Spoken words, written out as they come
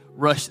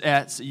rush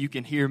that so you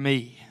can hear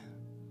me.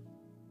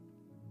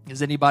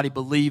 Does anybody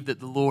believe that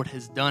the Lord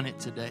has done it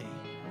today?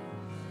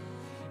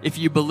 If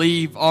you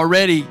believe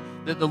already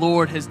that the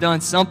Lord has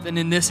done something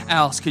in this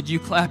house, could you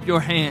clap your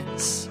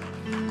hands?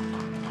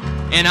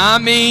 And I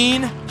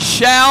mean,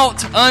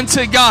 shout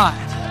unto God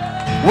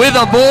with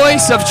a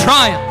voice of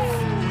triumph.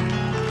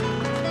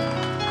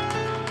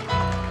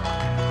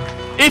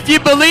 If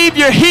you believe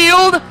you're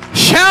healed,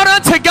 shout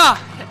unto God.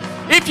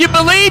 If you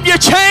believe you're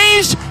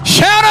changed,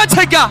 shout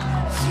unto God.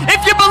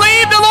 If you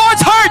believe the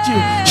Lord's heard you,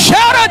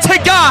 shout unto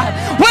God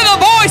with a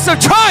voice of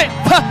triumph.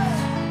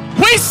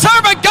 We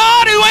serve a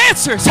God who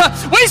answers.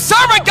 We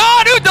serve a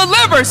God who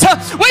delivers.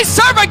 We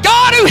serve a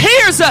God who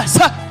hears us.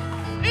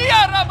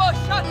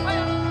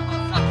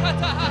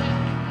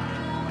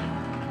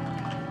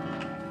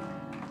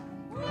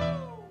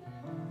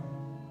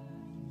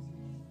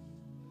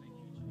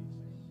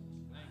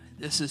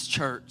 This is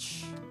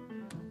church.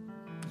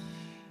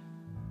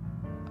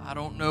 I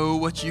don't know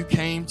what you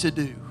came to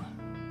do.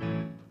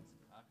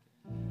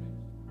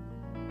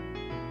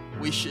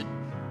 We should,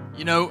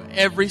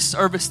 every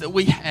service that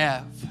we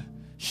have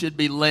should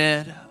be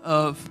led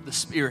of the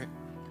Spirit.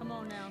 Come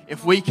on now.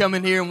 If we come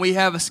in here and we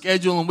have a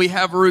schedule and we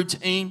have a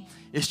routine,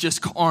 it's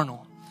just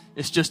carnal.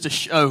 It's just a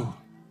show.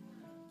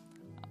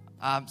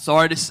 I'm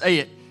sorry to say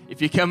it.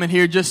 If you come in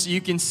here just so you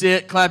can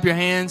sit, clap your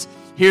hands,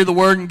 hear the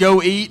word and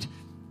go eat,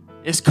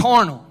 it's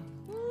carnal.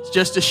 It's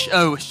just a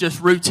show. It's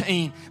just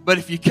routine. But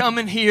if you come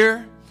in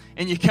here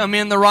and you come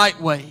in the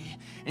right way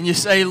and you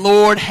say,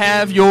 Lord,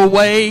 have your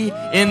way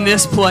in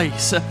this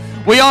place.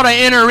 We ought to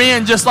enter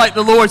in just like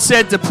the Lord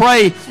said to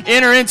pray.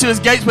 Enter into His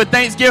gates with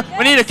thanksgiving.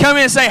 We need to come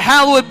in and say,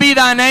 hallowed be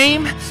thy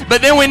name.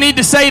 But then we need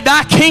to say,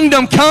 thy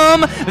kingdom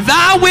come,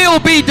 thy will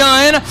be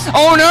done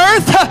on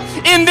earth,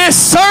 in this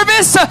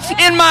service,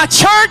 in my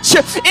church,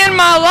 in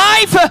my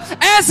life,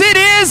 as it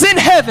is in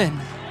heaven.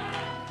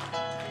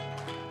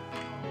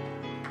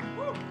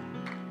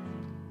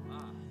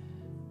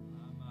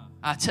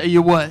 I tell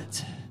you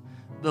what,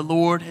 the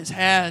Lord has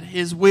had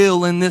His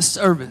will in this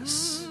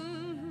service.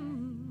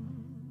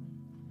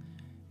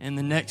 And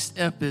the next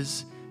step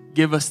is,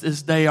 give us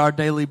this day our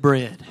daily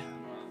bread.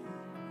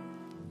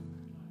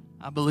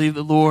 I believe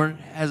the Lord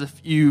has a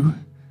few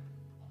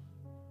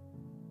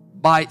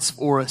bites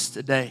for us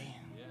today.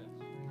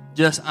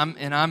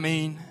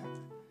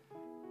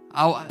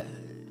 I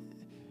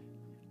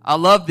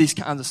love these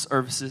kinds of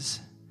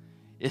services.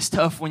 It's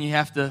tough when you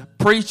have to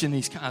preach in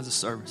these kinds of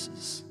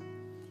services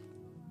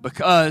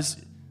because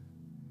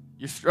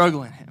you're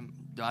struggling.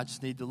 Do I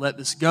just need to let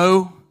this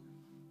go?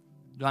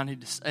 Do I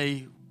need to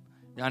save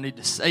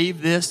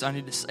this? Do I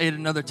need to say it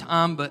another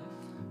time? But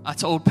I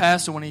told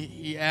Pastor when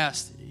he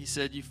asked, he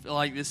said, you feel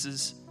like you're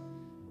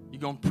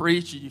going to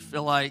preach, or you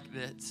feel like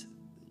that,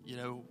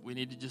 we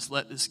need to just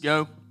let this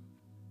go?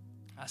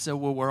 I said,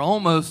 well, we're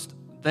almost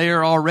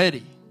there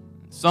already.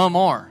 Some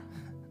are.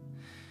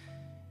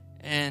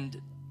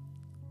 And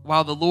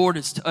while the Lord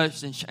has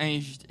touched and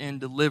changed and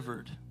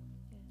delivered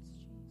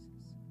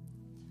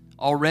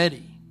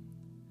already,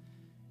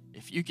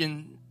 if you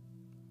can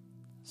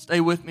stay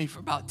with me for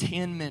about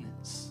 10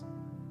 minutes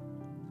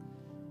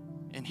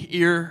and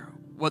hear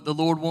what the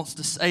Lord wants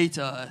to say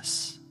to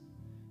us,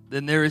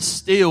 then there is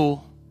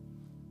still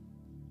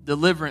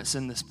deliverance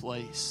in this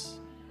place.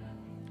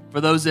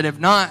 For those that have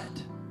not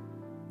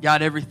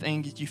got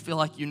everything that you feel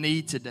like you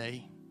need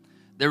today,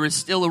 there is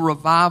still a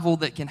revival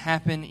that can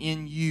happen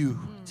in you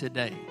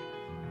today.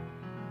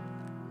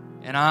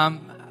 And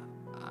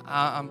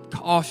I'm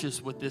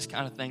cautious with this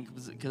kind of thing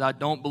because I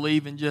don't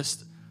believe in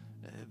just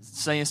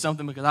saying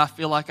something because I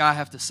feel like I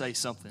have to say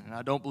something. And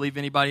I don't believe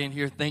anybody in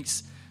here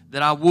thinks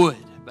that I would.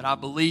 But I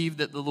believe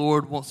that the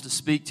Lord wants to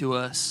speak to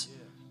us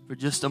for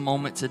just a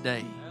moment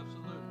today.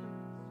 Absolutely.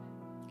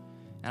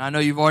 And I know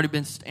you've already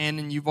been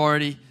standing. You've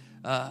already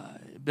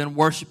been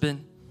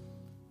worshiping.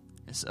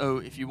 And so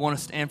if you want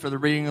to stand for the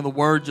reading of the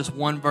word, just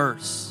one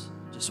verse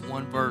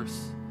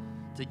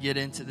to get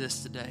into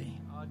this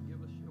today. God,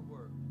 give us your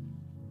word.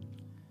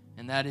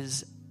 And that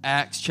is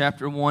Acts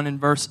chapter 1 and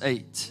verse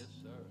 8. Yes,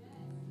 sir.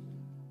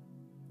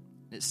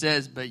 It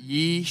says, but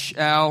ye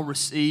shall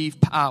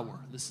receive power.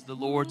 This is the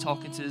Lord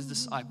talking to His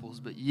disciples.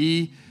 But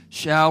ye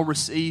shall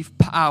receive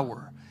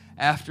power.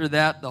 After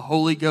that, the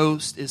Holy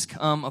Ghost is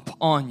come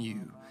upon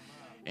you.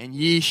 And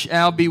ye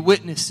shall be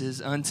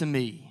witnesses unto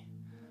me,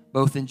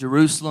 both in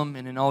Jerusalem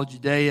and in all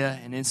Judea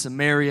and in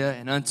Samaria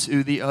and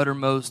unto the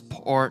uttermost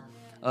part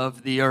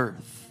of the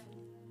earth.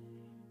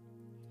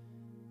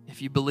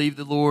 If you believe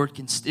the Lord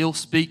can still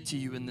speak to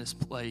you in this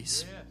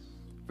place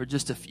for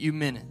just a few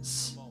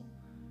minutes,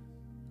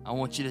 I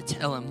want you to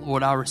tell Him,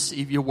 Lord, I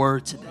receive your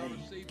word today.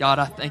 God,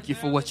 I thank you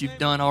for what you've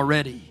done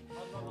already,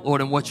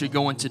 Lord, and what you're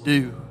going to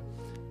do.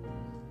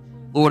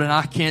 Lord, and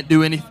I can't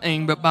do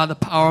anything but by the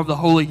power of the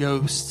Holy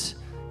Ghost.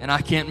 And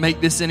I can't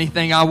make this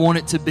anything I want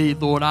it to be.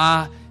 Lord,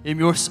 I am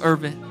your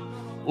servant.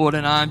 Lord,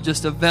 and I'm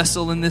just a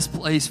vessel in this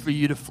place for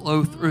you to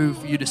flow through,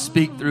 for you to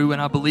speak through.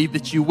 And I believe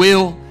that you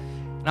will.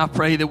 And I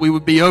pray that we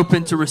would be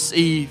open to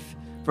receive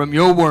from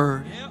your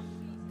word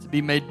to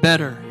be made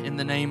better in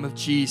the name of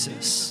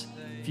Jesus.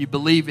 If you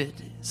believe it,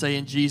 say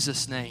in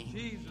Jesus'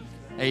 name.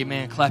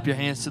 Amen. Clap your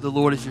hands to the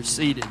Lord as you're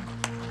seated.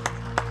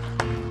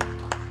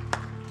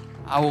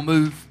 I will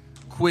move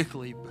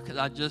quickly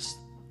because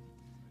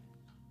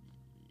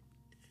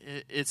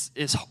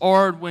it's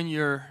hard when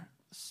you're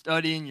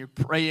studying, you're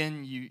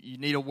praying, you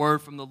need a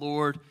word from the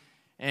Lord,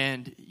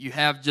 and you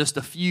have just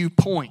a few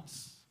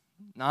points,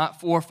 not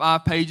 4 or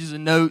 5 pages of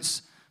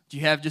notes.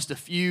 You have just a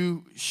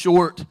few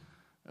short,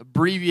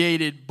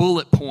 abbreviated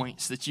bullet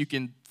points that you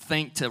can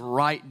think to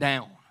write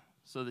down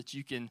so that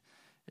you can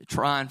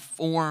try and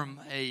form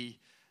a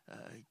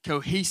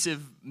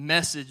cohesive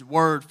message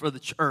word for the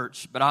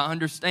church. But I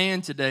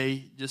understand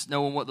today, just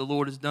knowing what the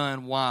Lord has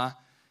done, why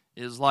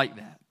it is like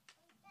that.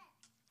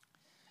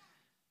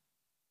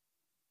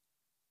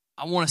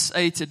 I want to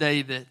say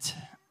today that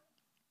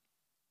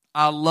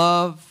I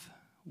love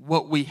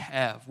what we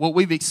have. What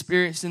we've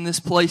experienced in this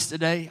place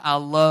today, I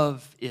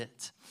love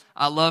it.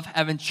 I love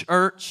having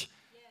church,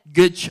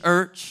 good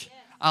church.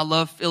 I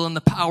love feeling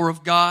the power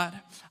of God.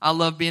 I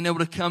love being able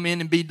to come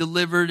in and be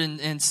delivered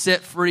and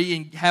set free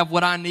and have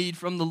what I need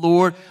from the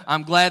Lord.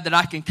 I'm glad that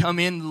I can come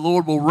in. The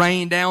Lord will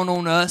rain down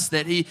on us,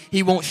 that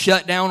He won't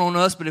shut down on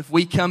us. But if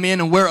we come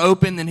in and we're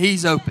open, then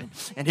He's open.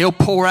 And He'll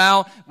pour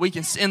out. We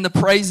can send the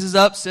praises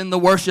up, send the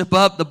worship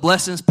up. The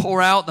blessings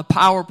pour out. The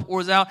power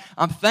pours out.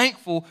 I'm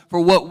thankful for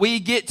what we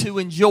get to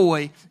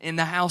enjoy in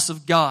the house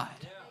of God.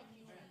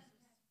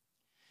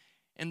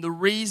 And the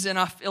reason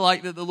I feel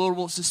like that the Lord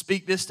wants to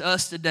speak this to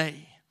us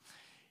today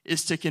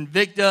is to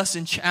convict us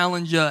and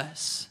challenge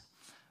us,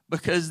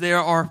 because there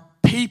are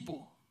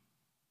people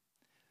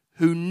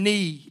who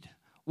need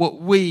what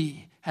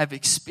we have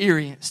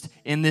experienced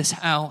in this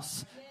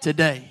house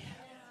today.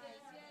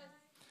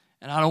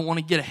 And I don't want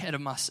to get ahead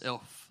of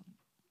myself,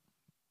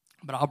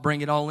 but I'll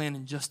bring it all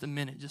in just a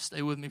minute. Just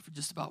stay with me for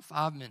just about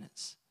 5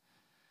 minutes.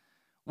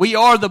 We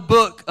are the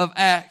book of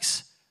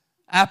Acts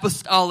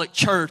apostolic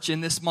church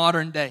in this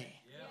modern day.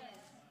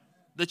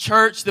 The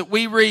church that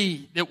we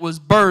read that was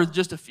birthed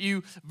just a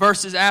few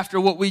verses after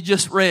what we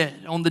just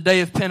read on the day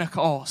of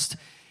Pentecost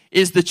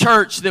is the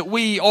church that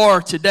we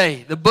are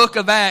today. The book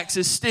of Acts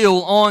is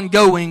still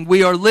ongoing.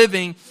 We are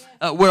living,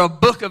 we're a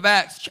book of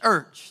Acts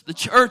church. The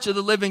church of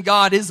the living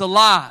God is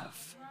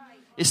alive.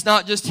 It's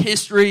not just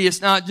history.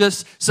 It's not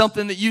just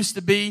something that used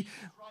to be.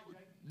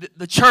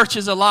 The church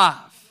is alive.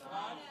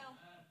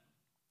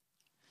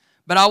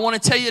 But I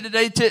want to tell you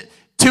today,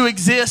 to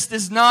exist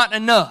is not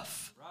enough.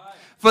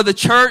 For the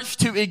church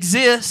to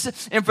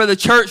exist and for the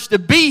church to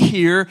be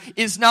here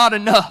is not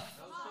enough.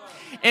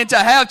 And to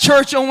have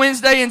church on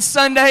Wednesday and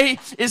Sunday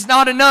is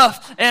not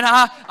enough. And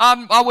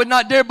I would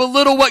not dare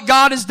belittle what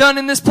God has done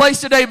in this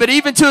place today. But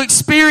even to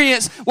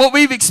experience what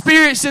we've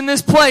experienced in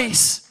this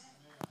place,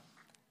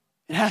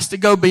 it has to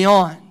go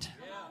beyond.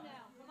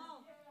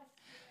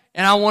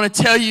 And I want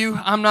to tell you,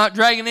 I'm not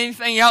dragging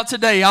anything out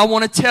today. I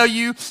want to tell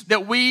you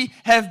that we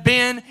have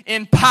been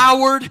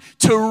empowered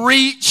to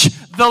reach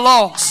the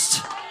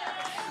lost.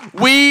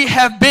 We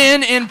have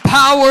been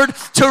empowered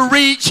to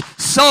reach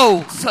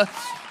souls.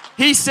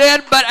 He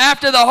said, but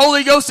after the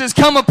Holy Ghost has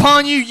come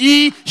upon you,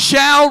 ye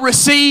shall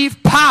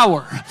receive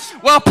power.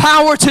 Well,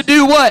 power to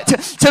do what?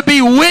 To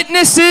be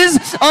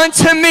witnesses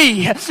unto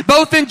me,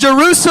 both in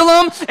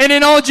Jerusalem and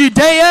in all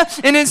Judea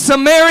and in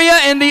Samaria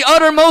and the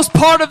uttermost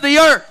part of the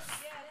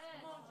earth.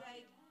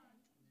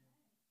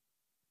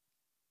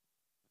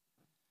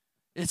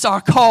 It's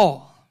our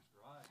call.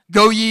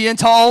 Go ye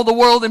into all the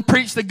world and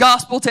preach the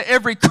gospel to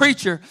every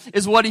creature,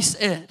 is what He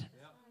said.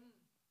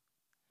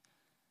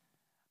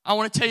 I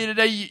want to tell you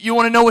today, you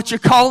want to know what your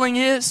calling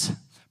is?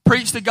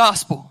 Preach the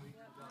gospel.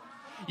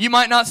 You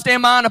might not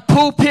stand behind a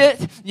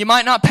pulpit, you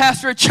might not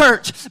pastor a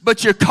church,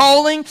 but your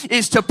calling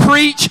is to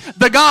preach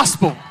the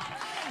gospel.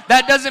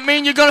 That doesn't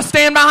mean you're going to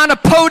stand behind a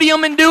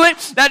podium and do it.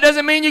 That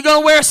doesn't mean you're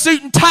going to wear a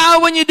suit and tie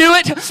when you do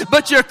it.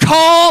 But your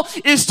call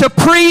is to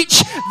preach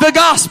the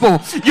gospel.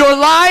 Your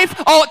life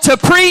ought to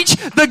preach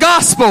the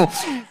gospel.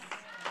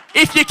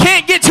 If you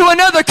can't get to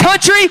another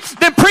country,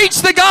 then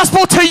preach the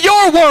gospel to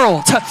your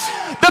world.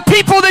 The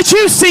people that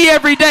you see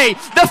every day.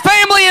 The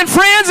family and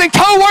friends and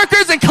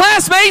co-workers and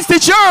classmates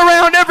that you're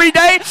around every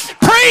day.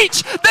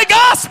 Preach the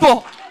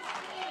gospel.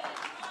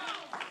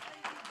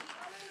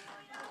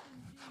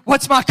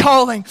 What's my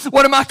calling?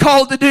 What am I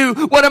called to do?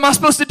 What am I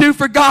supposed to do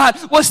for God?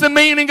 What's the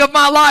meaning of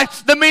my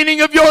life? The meaning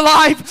of your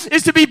life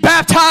is to be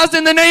baptized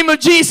in the name of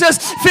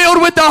Jesus,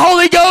 filled with the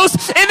Holy Ghost,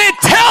 and then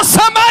tell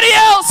somebody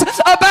else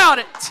about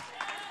it.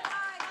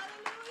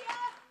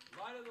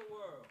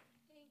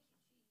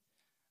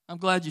 I'm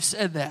glad you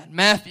said that.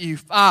 Matthew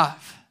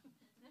 5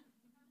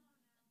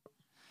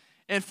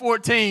 and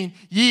 14.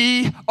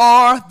 Ye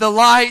are the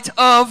light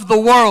of the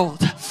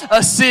world.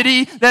 A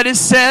city that is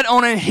set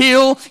on a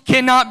hill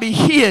cannot be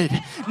hid.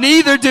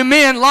 Neither do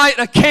men light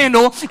a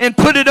candle and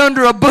put it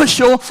under a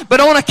bushel, but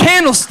on a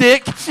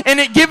candlestick, and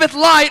it giveth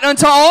light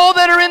unto all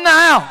that are in the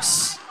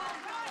house.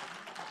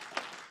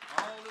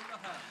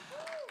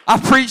 I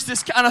preach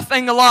this kind of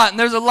thing a lot, and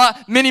there's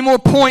many more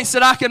points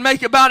that I can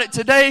make about it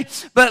today.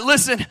 But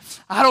listen,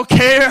 I don't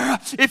care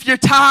if you're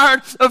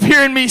tired of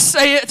hearing me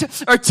say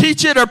it or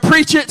teach it or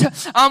preach it.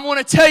 I'm going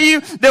to tell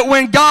you that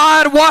when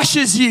God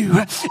washes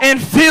you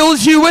and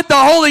fills you with the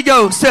Holy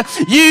Ghost,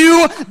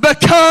 you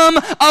become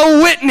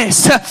a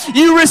witness.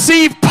 You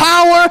receive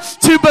power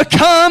to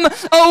become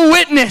a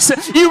witness.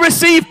 You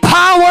receive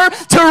power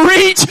to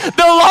reach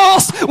the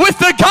lost with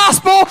the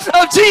gospel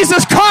of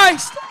Jesus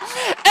Christ.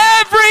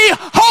 Every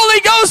Holy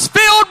Ghost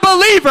filled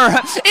believer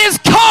is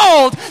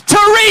called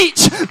to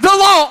reach the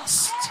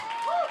lost.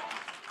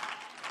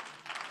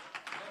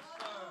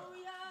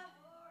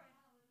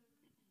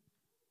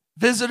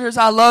 Visitors,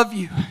 I love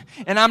you.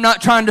 And I'm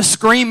not trying to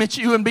scream at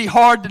you and be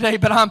hard today,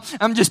 but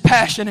I'm just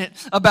passionate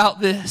about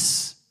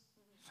this.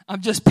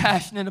 I'm just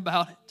passionate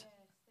about it.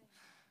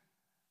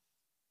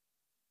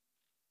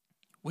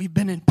 We've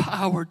been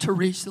empowered to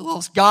reach the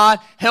lost. God,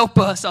 help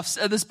us. I've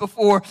said this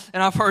before,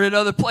 and I've heard it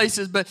other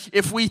places, but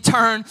if we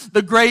turn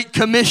the Great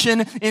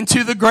Commission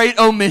into the Great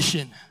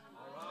Omission,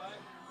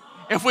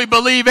 if we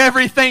believe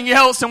everything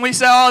else and we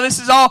say, oh, this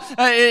is all,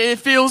 it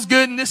feels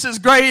good and this is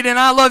great and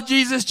I love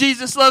Jesus,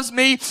 Jesus loves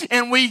me,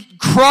 and we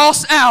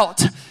cross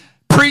out,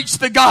 preach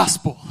the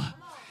gospel,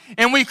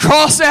 and we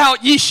cross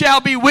out, ye shall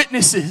be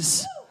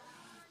witnesses,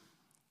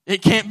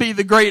 it can't be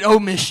the Great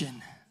Omission.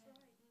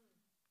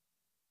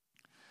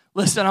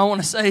 Listen, I want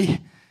to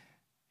say,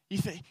 you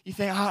think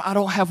I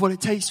don't have what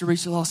it takes to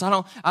reach the lost. I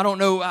don't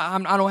know. I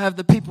don't have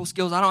the people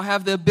skills. I don't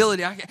have the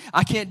ability.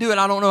 I can't do it.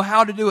 I don't know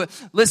how to do it.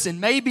 Listen,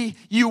 maybe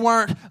you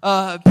weren't.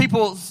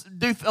 People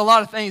do a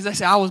lot of things. They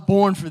say, I was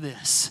born for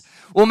this.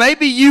 Well,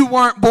 maybe you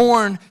weren't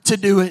born to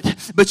do it,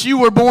 but you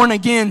were born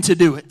again to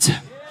do it.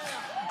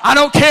 I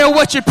don't care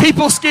what your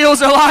people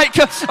skills are like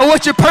or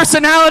what your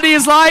personality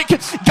is like.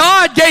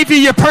 God gave you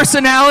your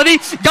personality.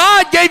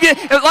 God gave you,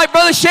 like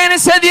Brother Shannon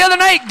said the other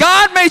night,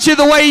 God made you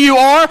the way you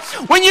are.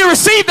 When you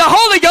receive the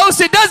Holy Ghost,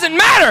 it doesn't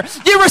matter.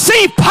 You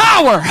receive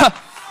power.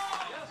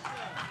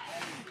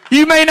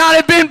 You may not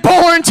have been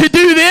born to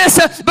do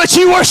this, but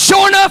you were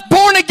sure enough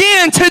born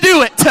again to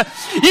do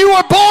it. You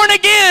were born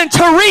again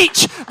to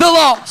reach the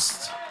lost.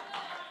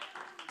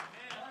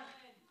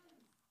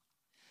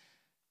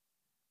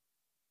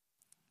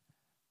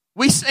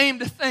 We seem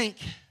to think,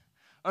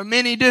 or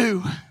many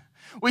do,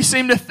 we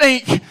seem to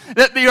think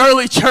that the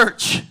early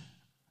church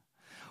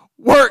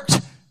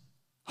worked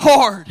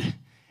hard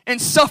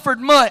and suffered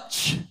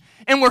much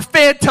and were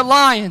fed to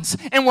lions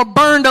and were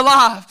burned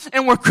alive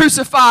and were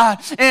crucified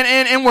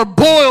and were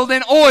boiled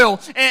in oil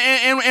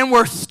and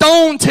were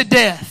stoned to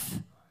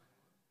death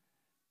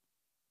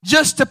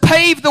just to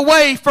pave the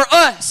way for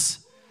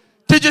us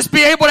to just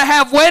be able to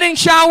have wedding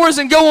showers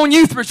and go on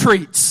youth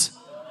retreats.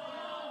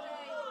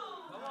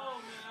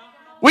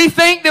 We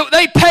think that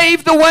they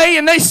paved the way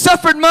and they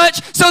suffered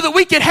much so that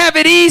we could have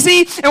it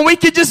easy and we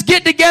could just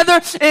get together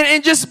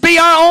and just be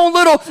our own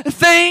little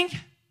thing.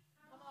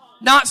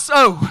 Not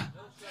so.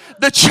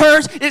 The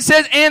church, it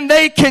says, and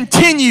they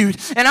continued.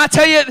 And I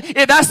tell you,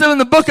 if that's in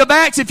the book of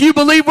Acts, if you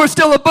believe we're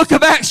still a book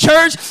of Acts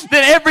church,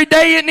 then every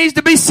day it needs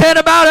to be said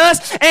about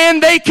us.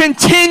 And they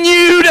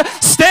continued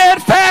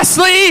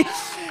steadfastly.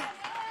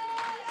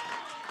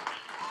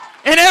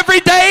 And every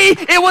day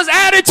it was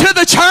added to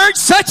the church,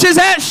 such as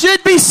that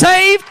should be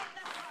saved.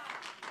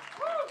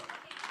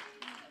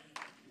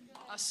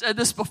 I said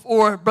this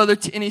before. Brother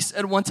Tenney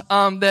said one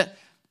time that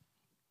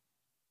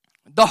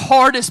the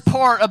hardest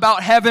part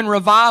about having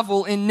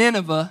revival in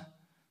Nineveh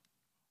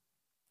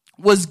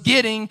was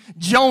getting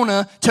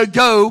Jonah to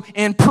go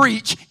and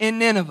preach in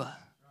Nineveh.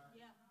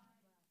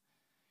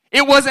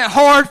 It wasn't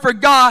hard for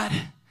God.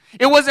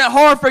 It wasn't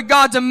hard for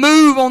God to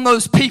move on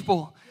those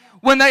people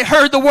when they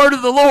heard the word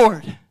of the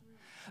Lord.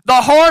 The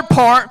hard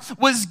part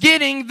was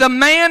getting the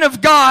man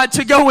of God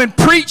to go and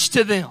preach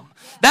to them.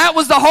 That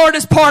was the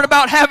hardest part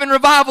about having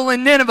revival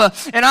in Nineveh.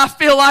 And I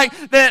feel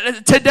like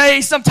that today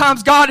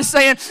sometimes God is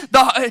saying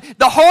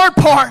the hard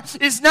part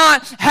is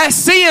not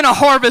seeing a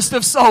harvest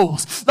of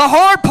souls. The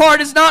hard part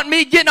is not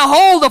me getting a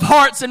hold of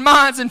hearts and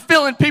minds and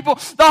filling people.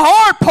 The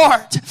hard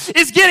part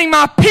is getting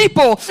my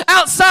people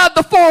outside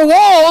the four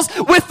walls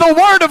with the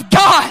word of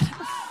God.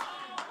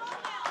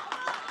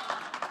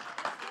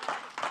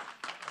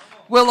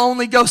 We'll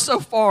only go so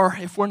far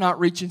if we're not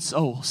reaching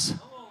souls.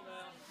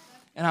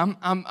 And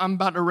I'm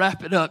about to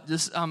wrap it up.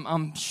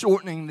 I'm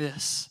shortening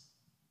this.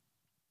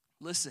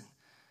 Listen,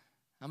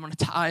 I'm going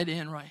to tie it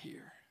in right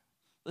here.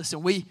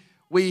 Listen, we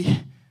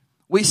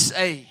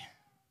say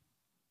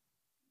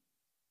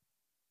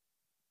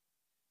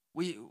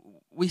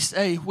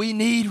we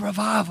need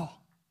revival.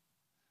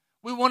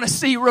 We want to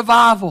see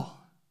revival.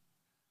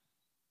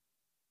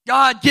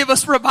 God, give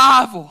us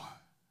revival.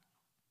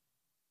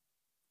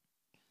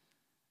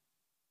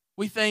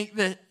 We think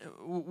that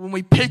when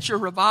we picture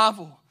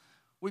revival,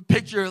 we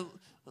picture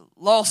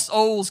lost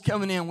souls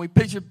coming in. We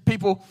picture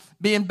people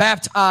being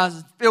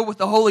baptized, filled with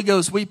the Holy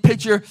Ghost. We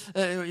picture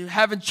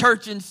having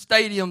church in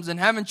stadiums and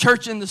having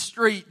church in the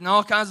street and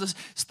all kinds of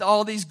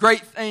all these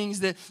great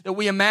things that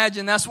we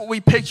imagine. That's what we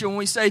picture when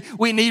we say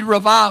we need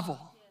revival.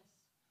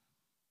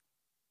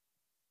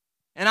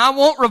 And I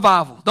want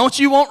revival. Don't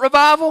you want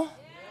revival?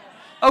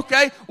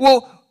 Okay,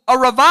 well, a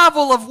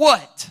revival of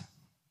what?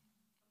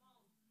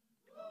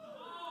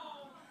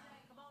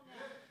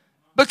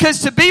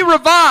 Because to be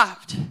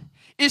revived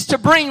is to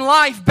bring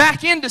life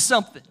back into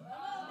something.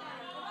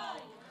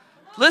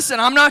 Listen,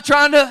 I'm not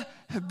trying to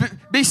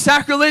be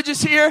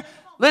sacrilegious here.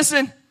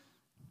 Listen,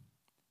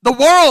 the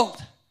world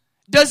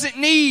doesn't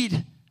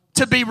need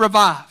to be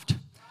revived.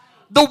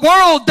 The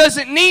world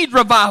doesn't need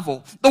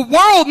revival. The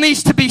world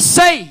needs to be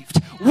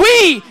saved.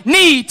 We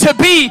need to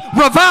be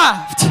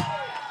revived.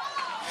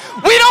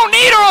 We don't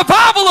need a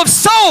revival of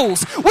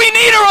souls. We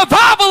need a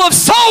revival of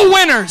soul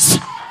winners.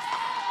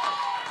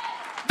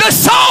 The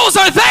souls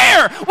are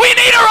there. We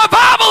need a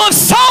revival of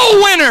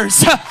soul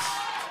winners.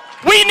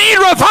 We need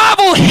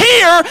revival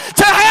here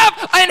to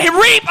have and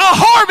reap a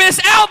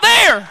harvest out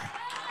there.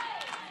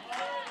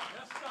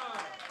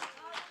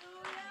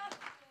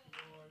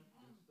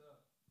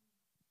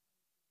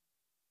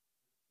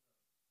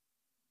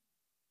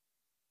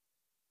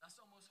 That's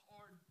almost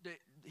hard to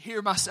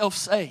hear myself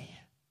say.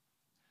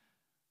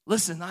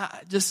 Listen,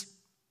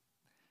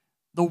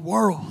 the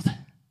world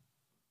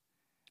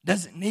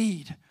doesn't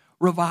need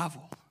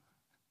revival.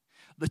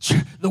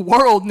 The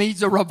world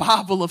needs a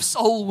revival of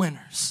soul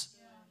winners.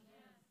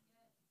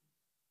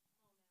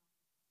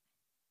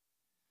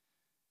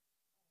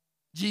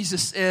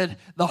 Jesus said,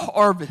 the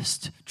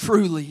harvest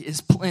truly is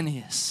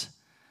plenteous,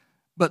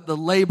 but the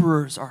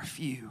laborers are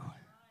few.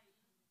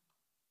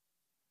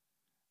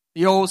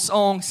 The old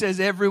song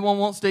says, everyone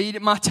wants to eat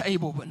at my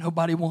table, but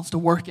nobody wants to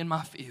work in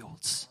my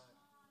fields.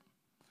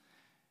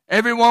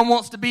 Everyone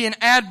wants to be an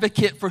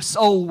advocate for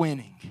soul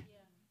winning.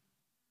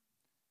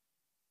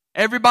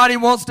 Everybody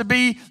wants to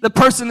be the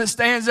person that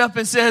stands up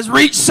and says,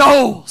 reach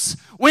souls,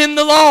 win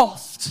the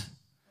lost.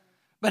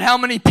 But how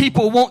many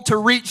people want to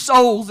reach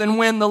souls and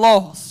win the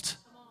lost?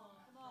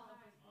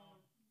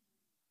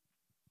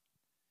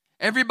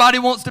 Everybody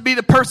wants to be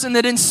the person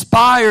that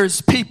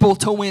inspires people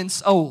to win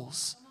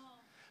souls.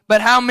 But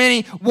how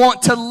many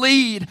want to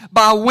lead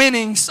by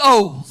winning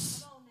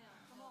souls?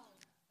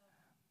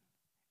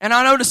 And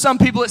I know to some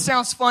people it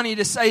sounds funny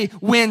to say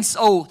win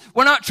souls.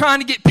 We're not trying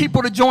to get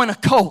people to join a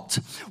cult.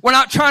 We're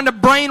not trying to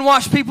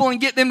brainwash people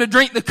and get them to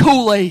drink the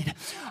Kool-Aid.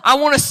 I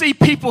want to see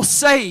people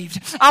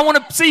saved. I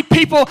want to see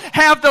people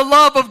have the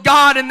love of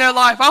God in their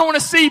life. I want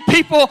to see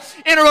people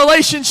in a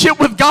relationship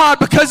with God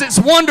because it's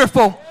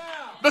wonderful.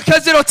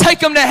 Because it'll take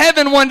them to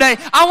heaven one day.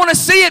 I want to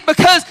see it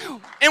because,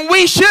 and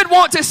we should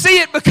want to see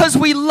it because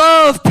we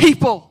love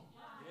people.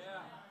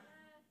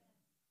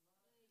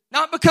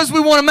 Not because we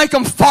want to make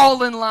them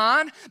fall in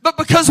line, but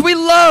because we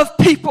love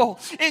people.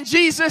 And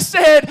Jesus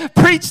said,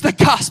 preach the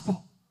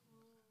gospel.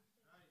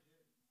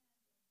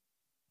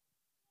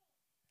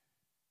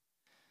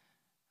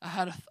 I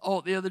had a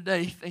thought the other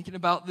day thinking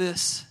about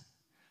this.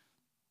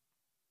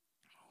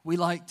 We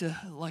like to,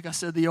 like I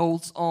said, the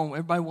old song,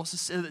 everybody wants to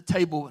sit at the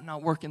table and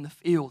not work in the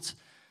fields.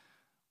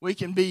 We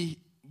can be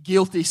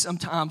guilty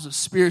sometimes of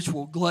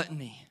spiritual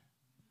gluttony.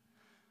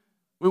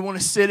 We want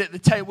to sit at the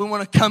table. We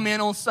want to come in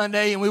on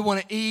Sunday and we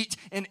want to eat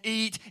and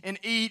eat and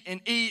eat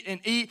and eat and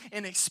eat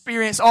and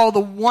experience all the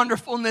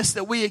wonderfulness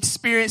that we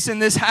experience in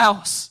this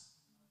house.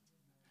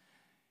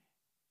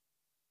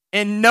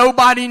 And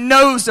nobody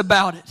knows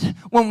about it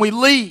when we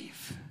leave.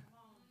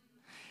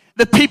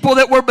 The people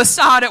that we're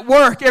beside at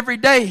work every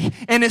day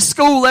and at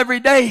school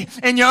every day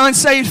and your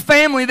unsaved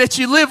family that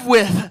you live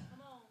with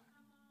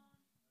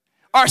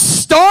are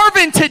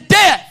starving to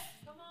death.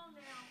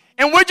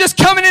 And we're just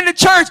coming into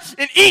church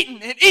and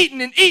eating and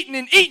eating and eating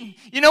and eating.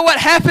 You know what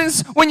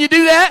happens when you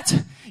do that?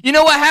 You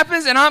know what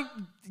happens? And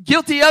I'm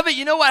guilty of it.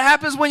 You know what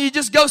happens when you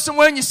just go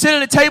somewhere and you sit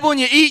at a table and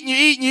you eat and you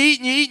eat and you eat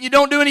and you eat and you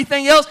don't do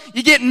anything else?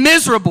 You get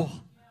miserable.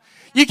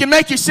 You can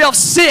make yourself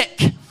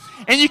sick.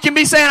 And you can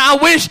be saying, I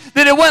wish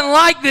that it wasn't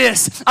like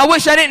this. I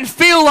wish I didn't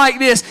feel like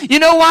this. You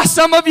know why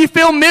some of you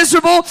feel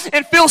miserable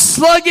and feel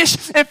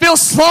sluggish and feel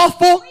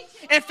slothful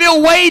and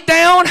feel weighed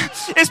down?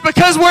 It's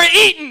because we're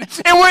eating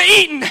and we're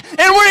eating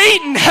and we're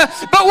eating.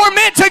 But we're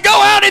meant to go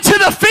out into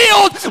the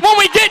field when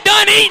we get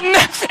done eating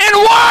and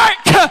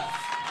work.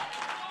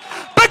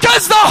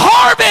 Because the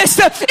harvest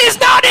is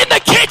not in the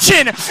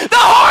kitchen.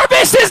 The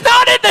harvest is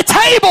not at the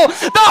table.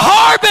 The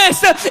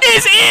harvest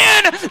is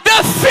in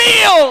the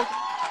field.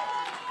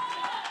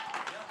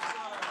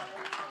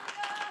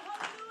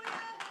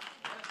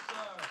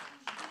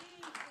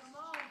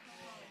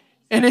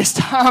 And it's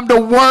time to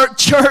work,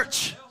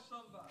 church.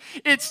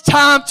 It's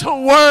time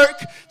to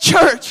work,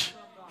 church.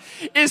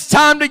 It's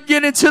time to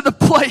get into the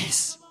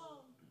place.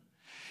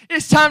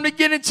 It's time to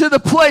get into the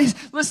place.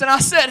 Listen, I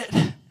said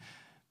it.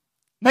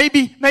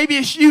 Maybe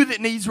it's you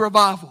that needs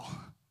revival.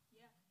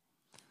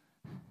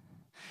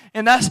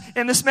 And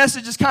this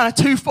message is kind of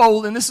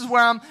twofold, and this is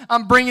where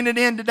I'm bringing it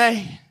in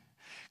today.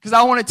 Because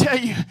I want to tell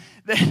you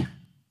that,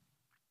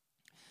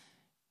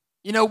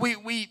 you know,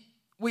 we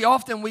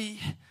often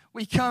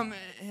come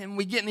and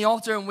we get in the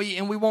altar and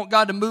we want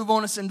God to move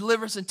on us and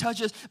deliver us and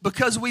touch us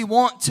because we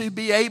want to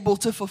be able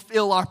to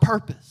fulfill our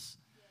purpose.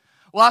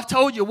 Well, I've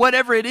told you,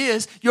 whatever it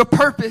is, your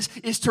purpose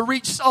is to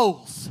reach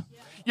souls.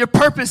 Your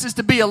purpose is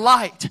to be a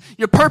light.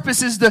 Your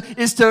purpose is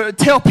to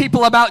tell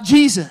people about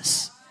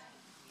Jesus.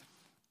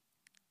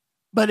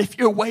 But if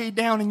you're weighed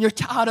down and you're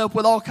tied up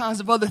with all kinds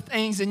of other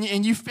things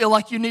and you feel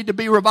like you need to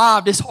be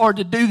revived, it's hard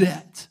to do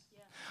that.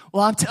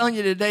 Well, I'm telling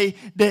you today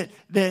that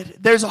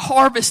there's a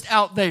harvest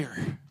out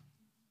there.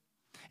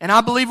 And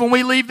I believe when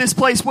we leave this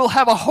place, we'll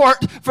have a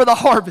heart for the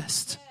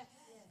harvest.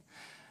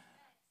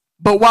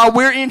 But while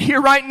we're in here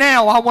right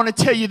now, I want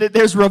to tell you that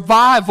there's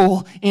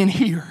revival in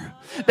here.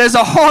 There's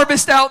a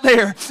harvest out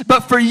there.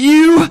 But for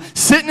you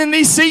sitting in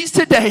these seats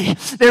today,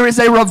 there is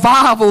a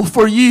revival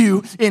for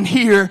you in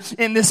here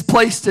in this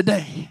place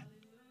today.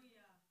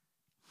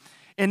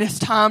 And it's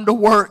time to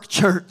work,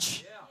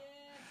 church.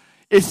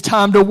 It's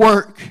time to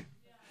work.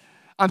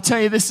 I'm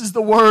telling you, this is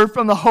the word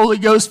from the Holy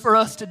Ghost for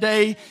us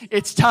today.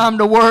 It's time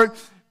to work.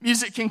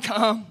 Music can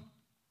come.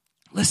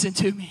 Listen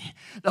to me.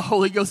 The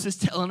Holy Ghost is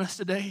telling us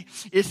today,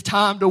 it's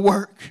time to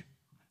work.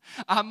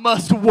 I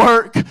must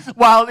work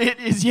while it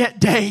is yet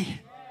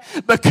day,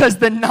 because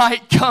the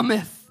night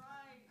cometh.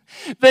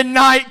 The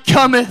night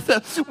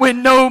cometh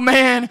when no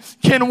man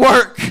can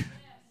work.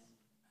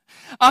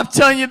 I'm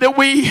telling you that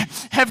we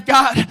have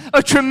got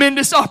a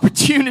tremendous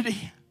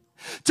opportunity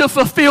to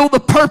fulfill the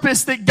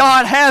purpose that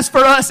God has for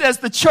us as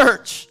the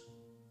church.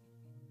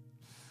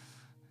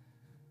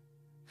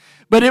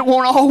 But it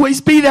won't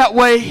always be that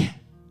way,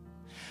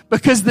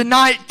 because the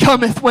night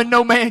cometh when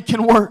no man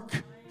can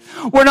work.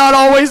 We're not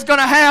always going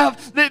to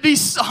have,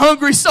 these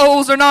hungry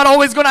souls are not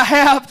always going to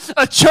have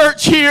a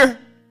church here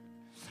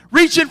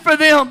reaching for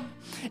them.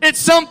 At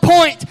some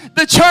point,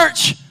 the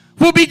church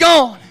will be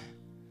gone.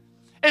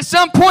 At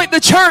some point, the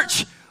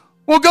church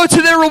will go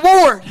to their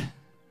reward.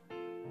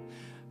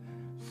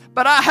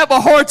 But I have a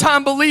hard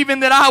time believing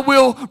that I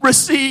will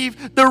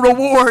receive the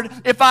reward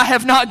if I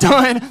have not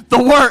done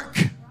the work.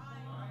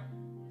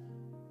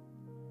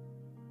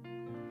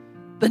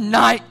 The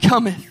night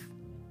cometh.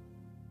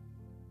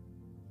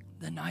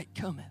 The night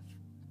cometh.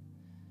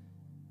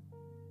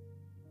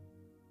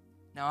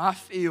 Now I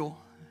feel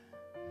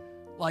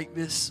like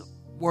this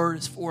word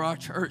is for our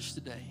church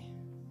today.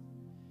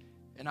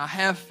 And I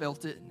have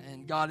felt it,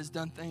 and God has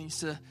done things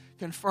to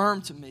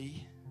confirm to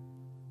me.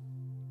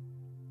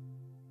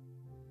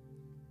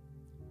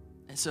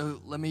 And so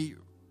let me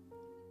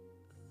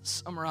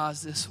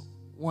summarize this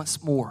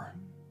once more,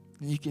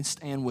 and you can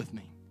stand with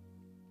me.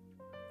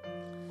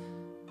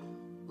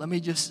 Let me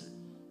just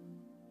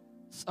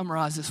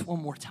summarize this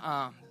one more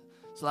time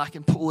so I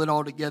can pull it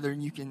all together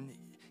and you can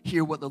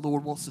hear what the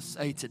Lord wants to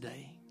say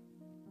today.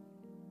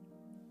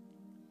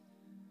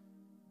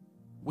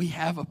 We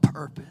have a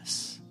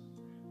purpose.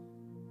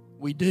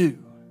 We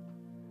do.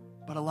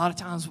 But a lot of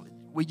times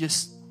we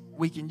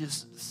can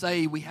just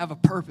say we have a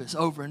purpose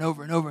over and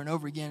over and over and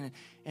over again,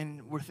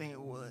 and we're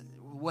thinking, well,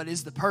 what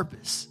is the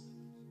purpose?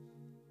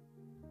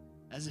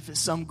 As if it's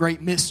some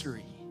great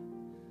mystery.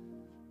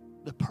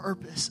 The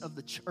purpose of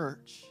the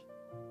church.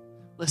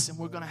 Listen,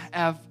 we're going to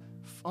have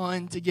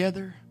fun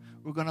together.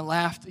 We're going to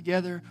laugh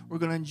together. We're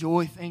going to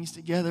enjoy things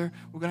together.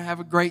 We're going to have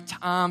a great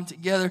time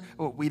together.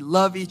 We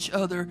love each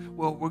other.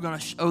 Well, we're going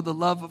to show the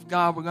love of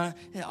God. We're going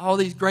to all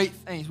these great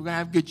things. We're going to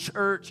have good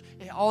church.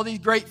 All these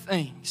great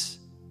things.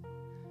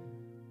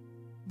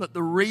 But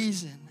the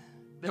reason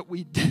that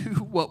we do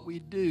what we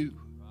do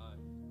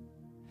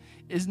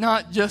is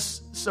not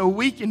just so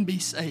we can be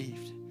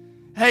saved.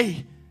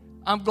 Hey,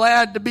 I'm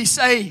glad to be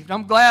saved.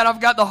 I'm glad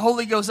I've got the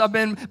Holy Ghost. I've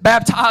been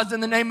baptized in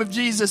the name of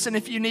Jesus. And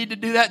if you need to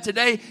do that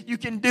today, you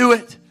can do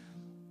it.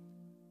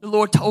 The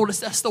Lord told us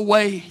that's the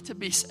way to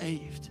be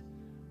saved.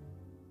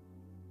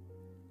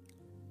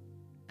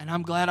 And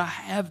I'm glad I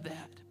have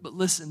that. But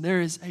listen,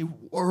 there is a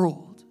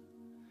world.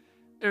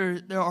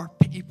 There are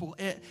people.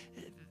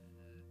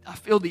 I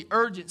feel the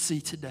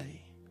urgency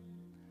today.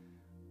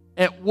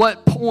 At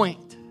what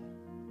point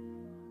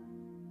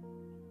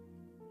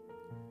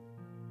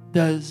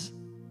does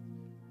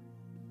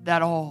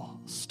that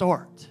all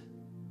start?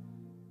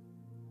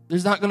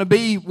 There's not going to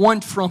be one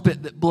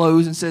trumpet that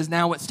blows and says,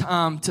 now it's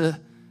time to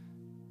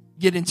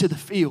get into the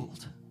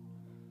field.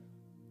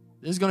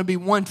 There's going to be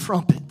one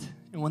trumpet.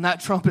 And when that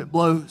trumpet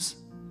blows,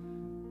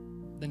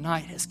 the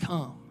night has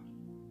come.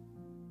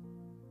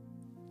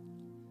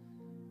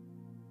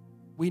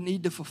 We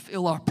need to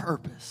fulfill our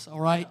purpose, all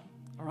right?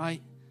 All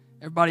right?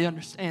 Everybody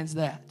understands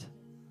that.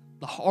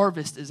 The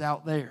harvest is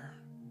out there.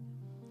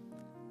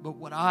 But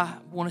what I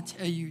want to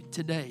tell you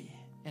today,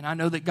 and I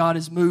know that God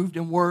has moved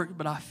and worked,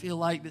 but I feel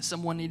like that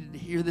someone needed to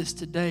hear this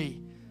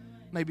today,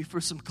 maybe for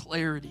some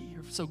clarity,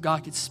 or so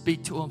God could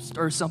speak to them,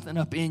 stir something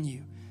up in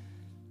you.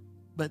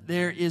 But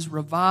there is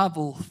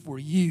revival for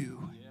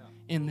you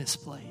in this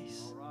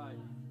place.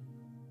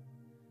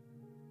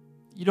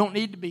 You don't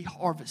need to be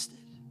harvested.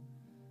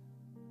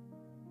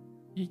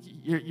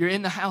 You're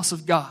in the house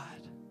of God.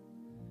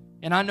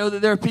 And I know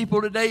that there are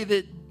people today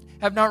that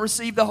have not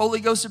received the Holy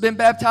Ghost, have been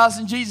baptized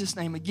in Jesus'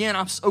 name. Again,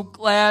 I'm so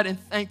glad and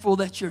thankful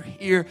that you're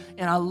here.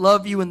 And I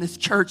love you, and this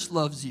church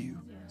loves you.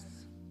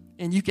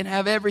 And you can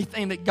have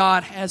everything that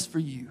God has for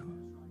you.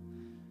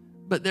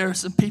 But there are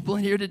some people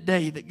in here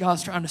today that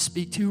God's trying to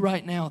speak to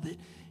right now that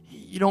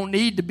You don't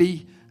need to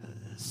be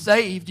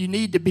saved. You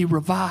need to be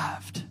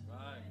revived.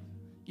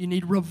 You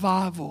need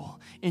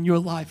revival in your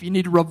life. You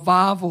need a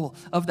revival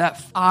of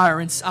that fire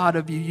inside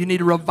of you. You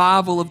need a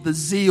revival of the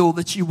zeal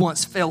that you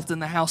once felt in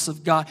the house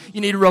of God.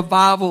 You need a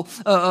revival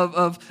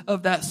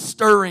of that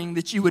stirring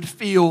that you would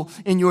feel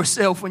in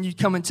yourself when you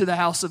come into the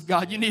house of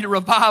God. You need a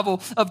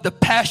revival of the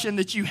passion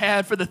that you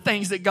had for the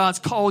things that God's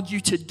called you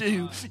to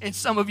do. And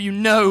some of you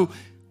know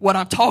what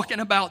I'm talking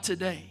about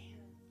today.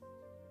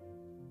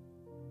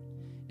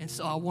 And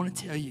so I want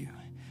to tell you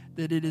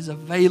that it is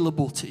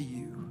available to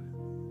you.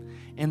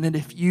 And that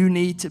if you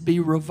need to be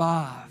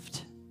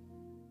revived,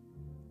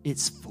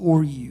 it's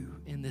for you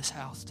in this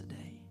house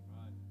today.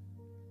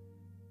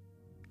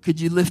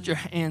 Could you lift your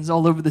hands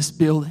all over this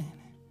building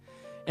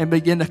and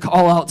begin to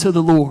call out to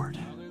the Lord?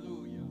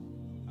 Hallelujah.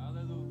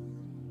 Hallelujah.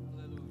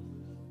 Hallelujah.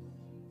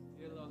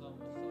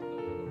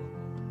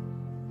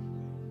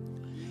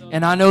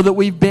 And I know that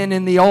we've been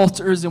in the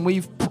altars and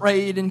we've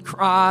prayed and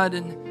cried,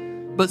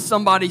 but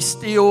somebody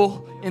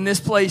still in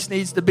this place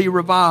needs to be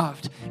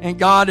revived. And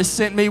God has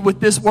sent me with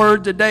this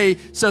word today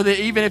so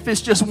that even if it's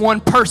just one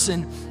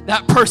person,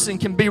 that person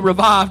can be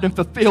revived and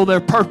fulfill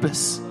their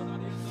purpose.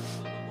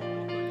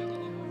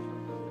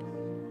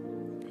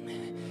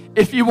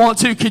 If you want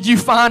to, could you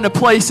find a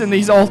place in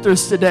these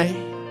altars today?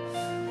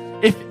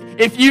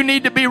 If you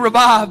need to be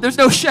revived, there's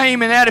no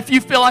shame in that. If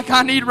you feel like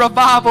I need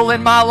revival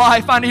in my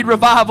life, I need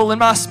revival in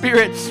my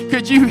spirit,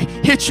 could you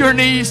hit your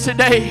knees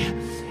today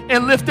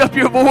and lift up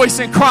your voice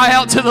and cry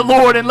out to the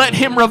Lord and let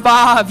Him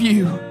revive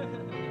you?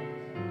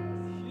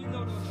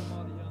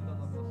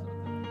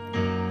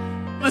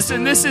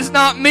 Listen, this is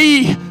not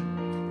me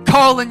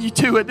calling you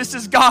to it. This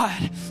is God.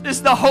 This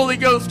is the Holy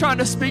Ghost trying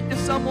to speak to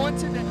someone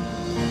today.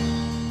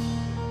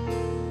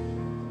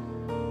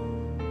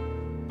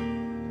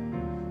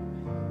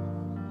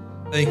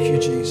 Thank you,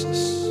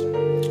 Jesus.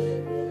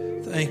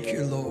 Thank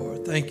you,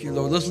 Lord. Thank you,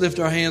 Lord. Let's lift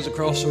our hands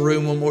across the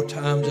room one more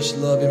time. Just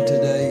love Him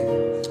today.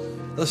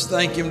 Let's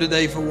thank Him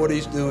today for what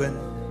He's doing.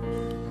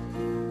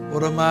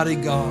 What a mighty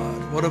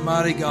God. What a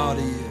mighty God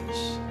He is.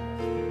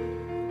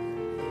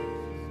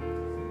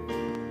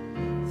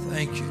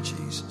 Thank you,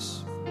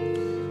 Jesus.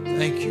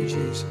 Thank you,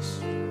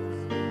 Jesus.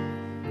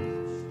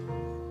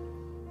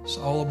 It's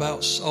all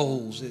about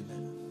souls, isn't it?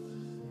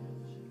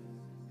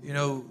 You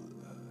know,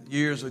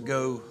 years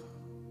ago,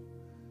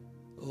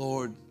 the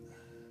Lord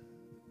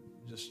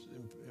just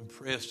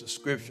impressed a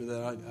scripture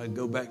that I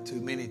go back to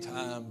many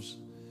times.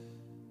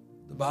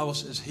 The Bible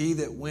says, "He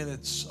that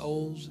winneth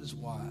souls is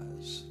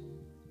wise."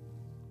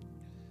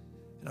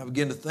 And I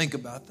began to think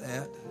about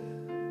that.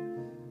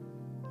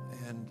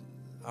 And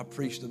I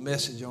preached a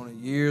message on it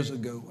years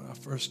ago when I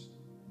first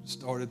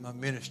started my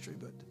ministry.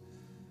 But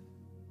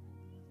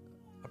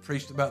I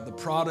preached about the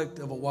product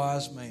of a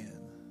wise man.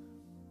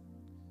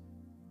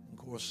 Of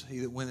course, he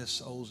that winneth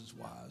souls is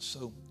wise.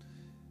 So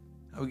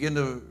I begin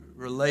to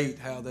relate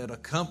how that a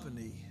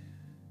company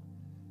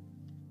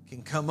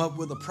can come up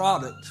with a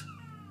product,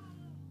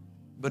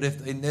 but if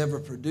they never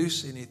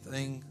produce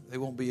anything, they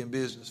won't be in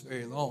business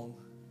very long.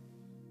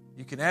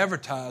 You can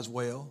advertise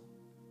well,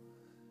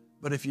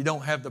 but if you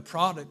don't have the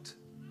product,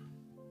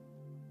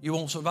 you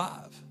won't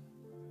survive.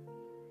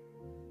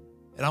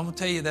 And I'm going to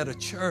tell you that a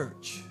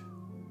church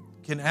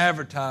can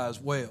advertise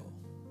well,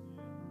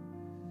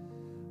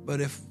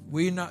 but if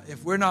we're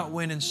not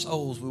winning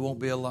souls, we won't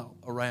be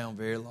around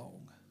very long.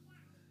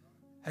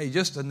 Hey,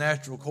 just a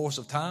natural course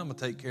of time will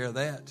take care of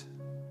that.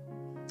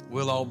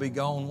 We'll all be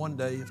gone one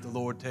day if the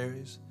Lord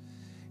tarries.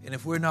 And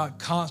if we're not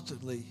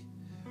constantly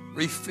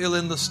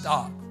refilling the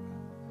stock,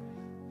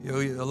 you know,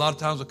 a lot of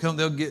times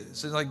they'll get,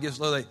 seems like it gets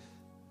low,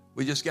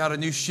 we just got a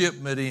new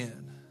shipment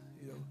in.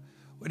 You know,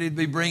 we need to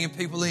be bringing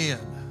people in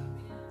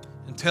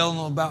and telling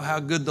them about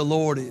how good the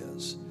Lord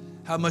is,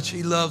 how much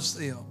He loves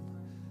them,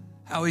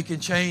 how He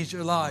can change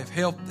their life,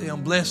 help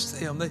them, bless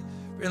them. Let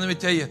me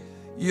tell you,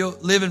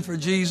 living for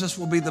Jesus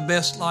will be the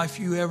best life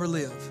you ever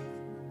live.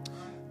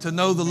 To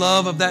know the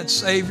love of that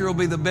Savior will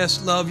be the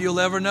best love you'll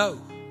ever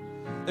know.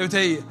 Let me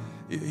tell you,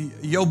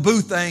 your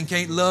boo thing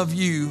can't love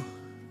you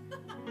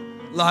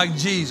like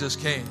Jesus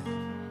can.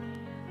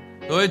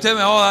 So they tell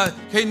me,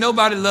 can't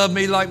nobody love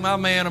me like my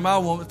man or my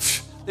woman.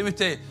 Let me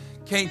tell you,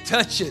 can't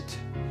touch it.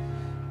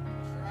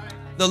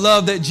 The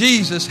love that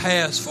Jesus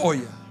has for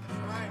you.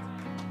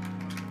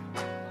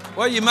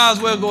 Well, you might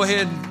as well go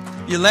ahead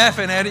and you're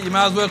laughing at it, you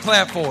might as well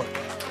clap for it.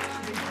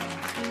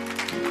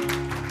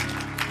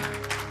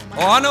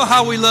 Oh, I know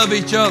how we love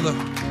each other.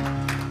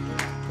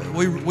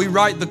 We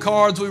write the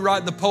cards, we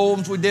write the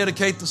poems, we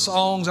dedicate the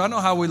songs. I know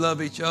how we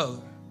love each other.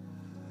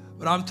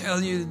 But I'm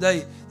telling you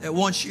today that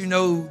once you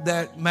know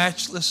that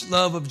matchless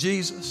love of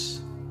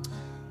Jesus,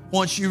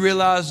 once you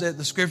realize that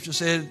the scripture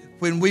said,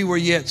 when we were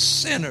yet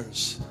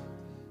sinners,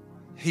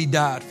 He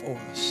died for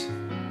us.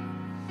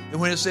 And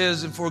when it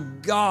says, and for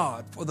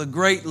God, for the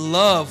great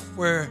love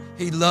where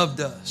He loved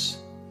us,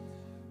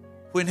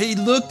 when He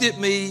looked at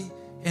me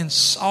and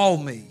saw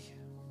me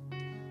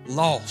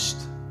lost,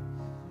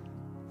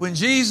 when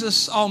Jesus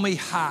saw me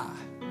high,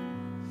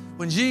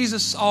 when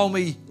Jesus saw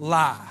me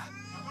lie,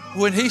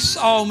 when he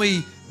saw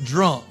me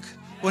drunk,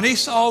 when he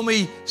saw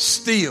me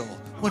steal,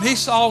 when he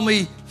saw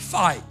me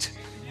fight,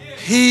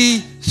 he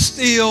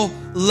still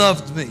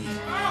loved me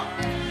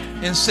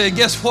and said,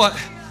 guess what?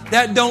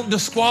 That don't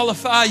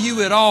disqualify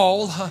you at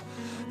all.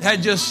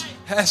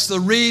 That's the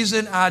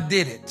reason I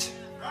did it.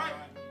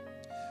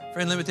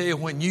 Friend, let me tell you,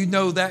 when you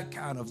know that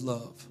kind of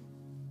love,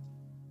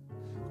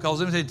 because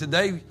let me tell you,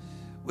 today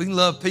we can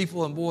love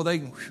people and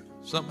boy,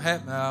 something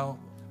happen. I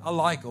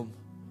like them.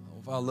 I don't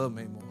know if I love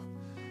them anymore.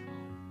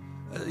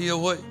 You know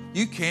what?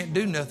 You can't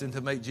do nothing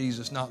to make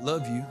Jesus not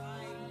love you.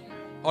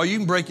 Or you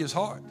can break his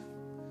heart.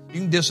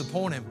 You can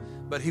disappoint him,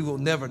 but he will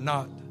never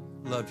not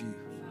love you.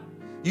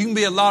 You can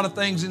be a lot of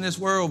things in this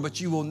world, but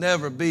you will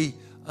never be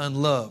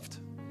unloved.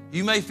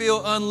 You may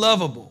feel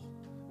unlovable.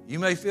 You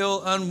may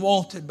feel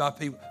unwanted by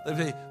people,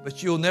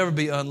 but you'll never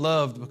be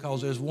unloved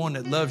because there's one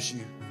that loves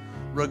you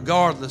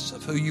regardless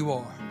of who you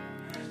are.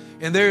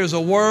 And there is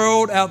a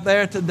world out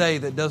there today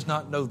that does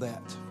not know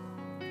that.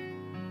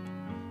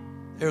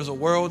 There's a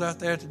world out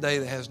there today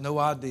that has no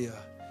idea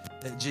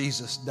that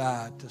Jesus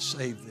died to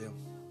save them.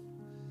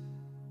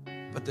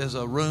 But there's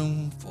a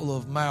room full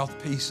of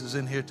mouthpieces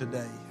in here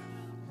today.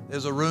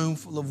 There's a room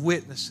full of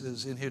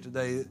witnesses in here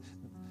today.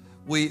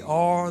 We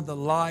are the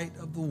light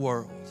of the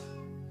world.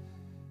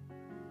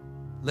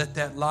 Let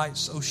that light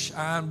so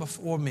shine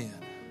before men.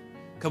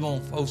 Come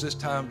on, folks, it's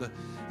time to...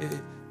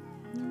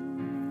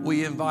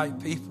 We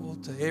invite people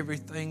to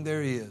everything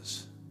there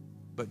is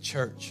but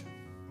church.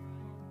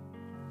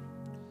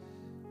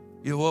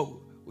 You know what?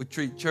 We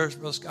treat church,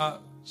 Brother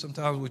Scott,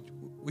 sometimes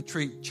we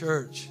treat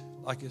church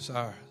like it's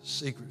our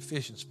secret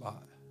fishing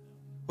spot.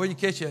 Where'd you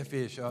catch that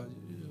fish? You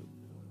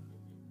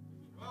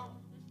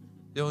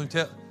don't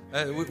tell.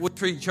 We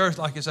treat church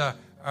like it's our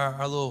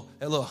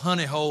little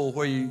honey hole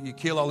where you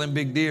kill all them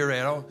big deer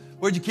at.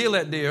 Where'd you kill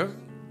that deer?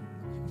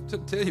 I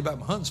tell you about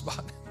my hunting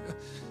spot.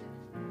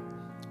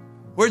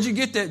 Where'd you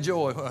get that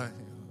joy?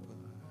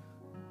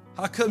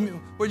 How come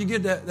where'd you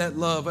get that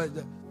love? I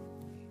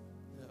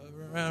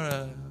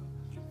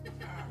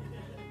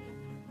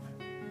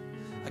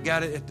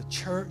got it at the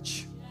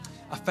church.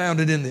 I found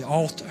it in the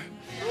altar.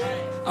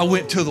 I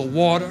went to the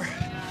water.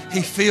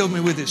 He filled me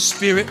with his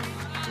spirit.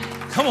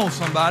 Come on,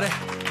 somebody.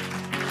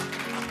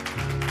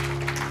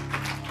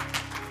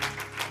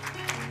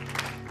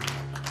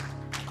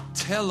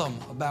 Tell them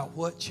about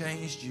what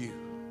changed you.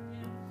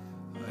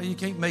 You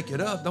can't make it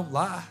up. Don't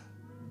lie.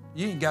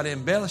 You ain't got to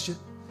embellish it.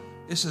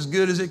 It's as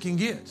good as it can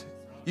get.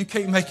 You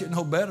can't make it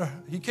no better.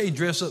 You can't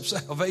dress up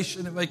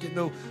salvation and make it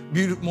no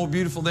more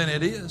beautiful than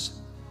it is.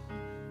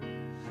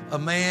 A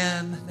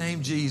man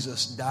named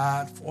Jesus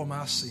died for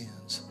my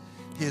sins.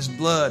 His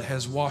blood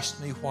has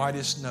washed me white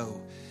as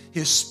snow.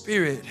 His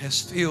spirit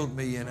has filled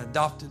me and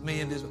adopted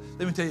me into his...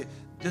 Let me tell you,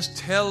 just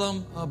tell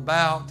them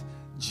about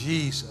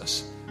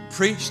Jesus.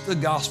 Preach the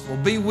gospel.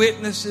 Be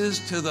witnesses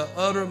to the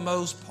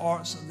uttermost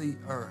parts of the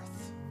earth.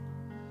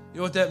 You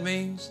know what that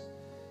means?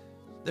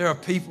 There are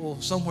people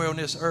somewhere on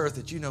this earth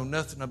that you know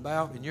nothing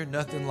about and you're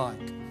nothing like.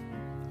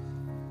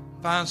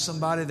 Find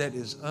somebody that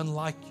is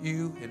unlike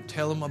you and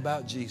tell them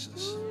about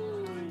Jesus.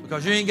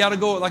 Because you ain't got to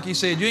go, like he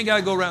said, you ain't got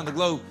to go around the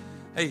globe.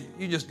 Hey,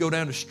 you just go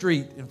down the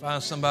street and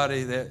find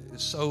somebody that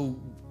is so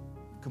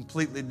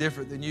completely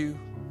different than you.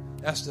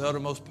 That's the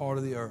uttermost part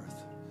of the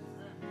earth.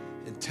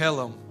 And tell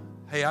them,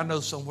 hey, I know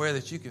somewhere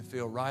that you can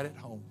feel right at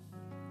home.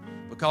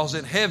 Because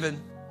in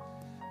heaven,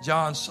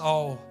 John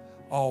saw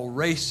all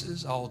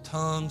races, all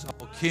tongues,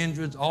 all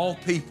kindreds, all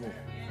people.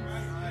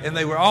 And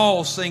they were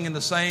all singing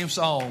the same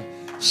song.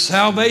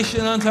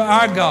 Salvation unto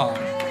our God.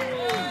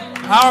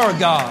 Our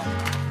God.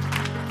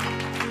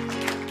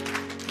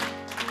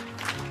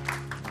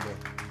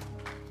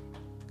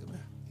 Come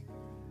here.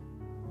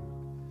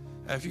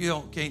 Now, if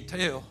you can't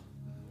tell,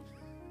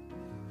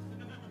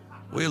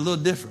 we're a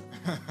little different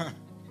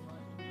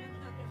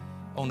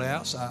on the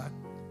outside.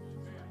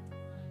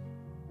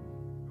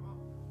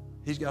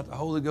 He's got the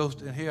Holy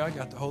Ghost in here. I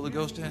got the Holy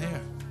Ghost in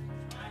here.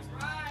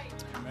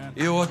 Amen.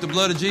 You know what the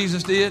blood of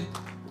Jesus did?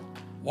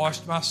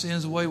 Washed my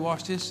sins away,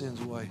 washed his sins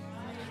away.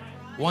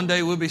 One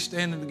day we'll be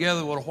standing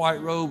together with a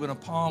white robe and a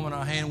palm in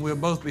our hand. We'll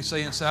both be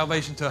saying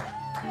salvation to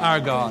our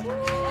God.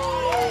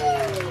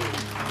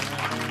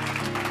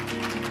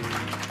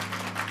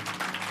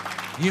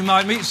 You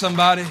might meet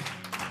somebody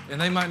and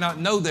they might not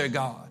know their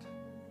God.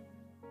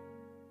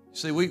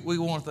 See, we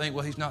want to think,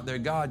 well, he's not their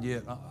God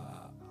yet.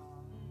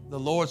 The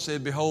Lord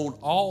said, behold,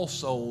 all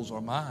souls are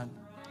mine.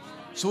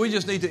 So we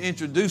just need to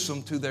introduce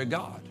them to their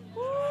God.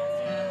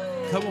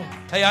 Come on.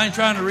 Hey, I ain't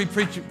trying to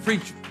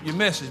preach your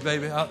message,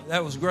 baby.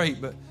 That was great,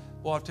 but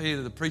boy, I'll tell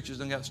you, the preachers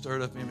done got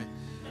stirred up in me.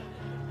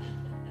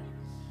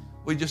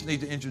 We just need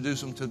to introduce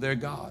them to their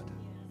God.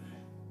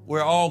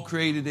 We're all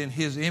created in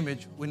his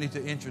image. We need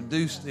to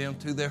introduce them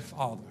to their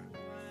Father.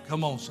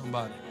 Come on,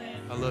 somebody.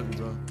 I love you,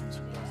 brother.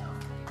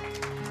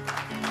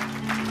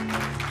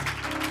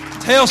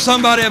 Tell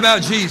somebody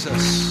about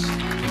Jesus.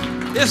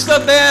 It's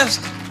the best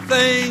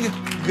thing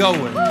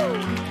going.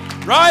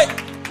 Right?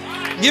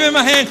 Give him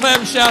a hand clap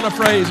and shout of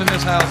praise in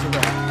this house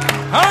today.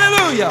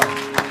 Hallelujah.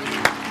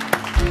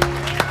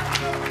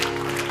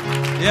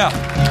 Yeah.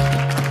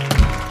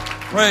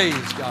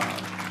 Praise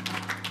God.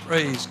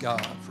 Praise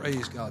God.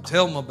 Praise God.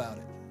 Tell them about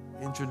it.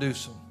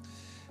 Introduce them.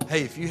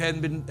 Hey, if you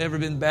hadn't ever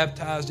been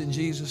baptized in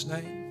Jesus'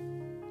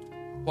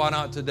 name, why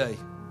not today?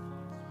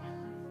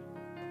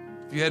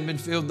 If you hadn't been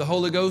filled with the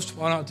Holy Ghost,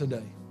 why not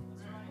today?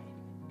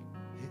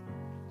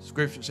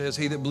 Scripture says,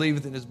 he that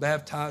believeth and is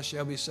baptized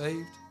shall be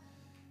saved.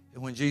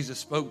 And when Jesus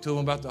spoke to him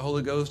about the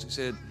Holy Ghost, he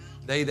said,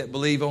 they that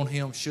believe on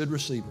him should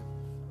receive it.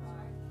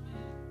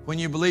 When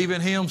you believe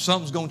in him,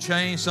 something's going to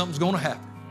change, something's going to happen.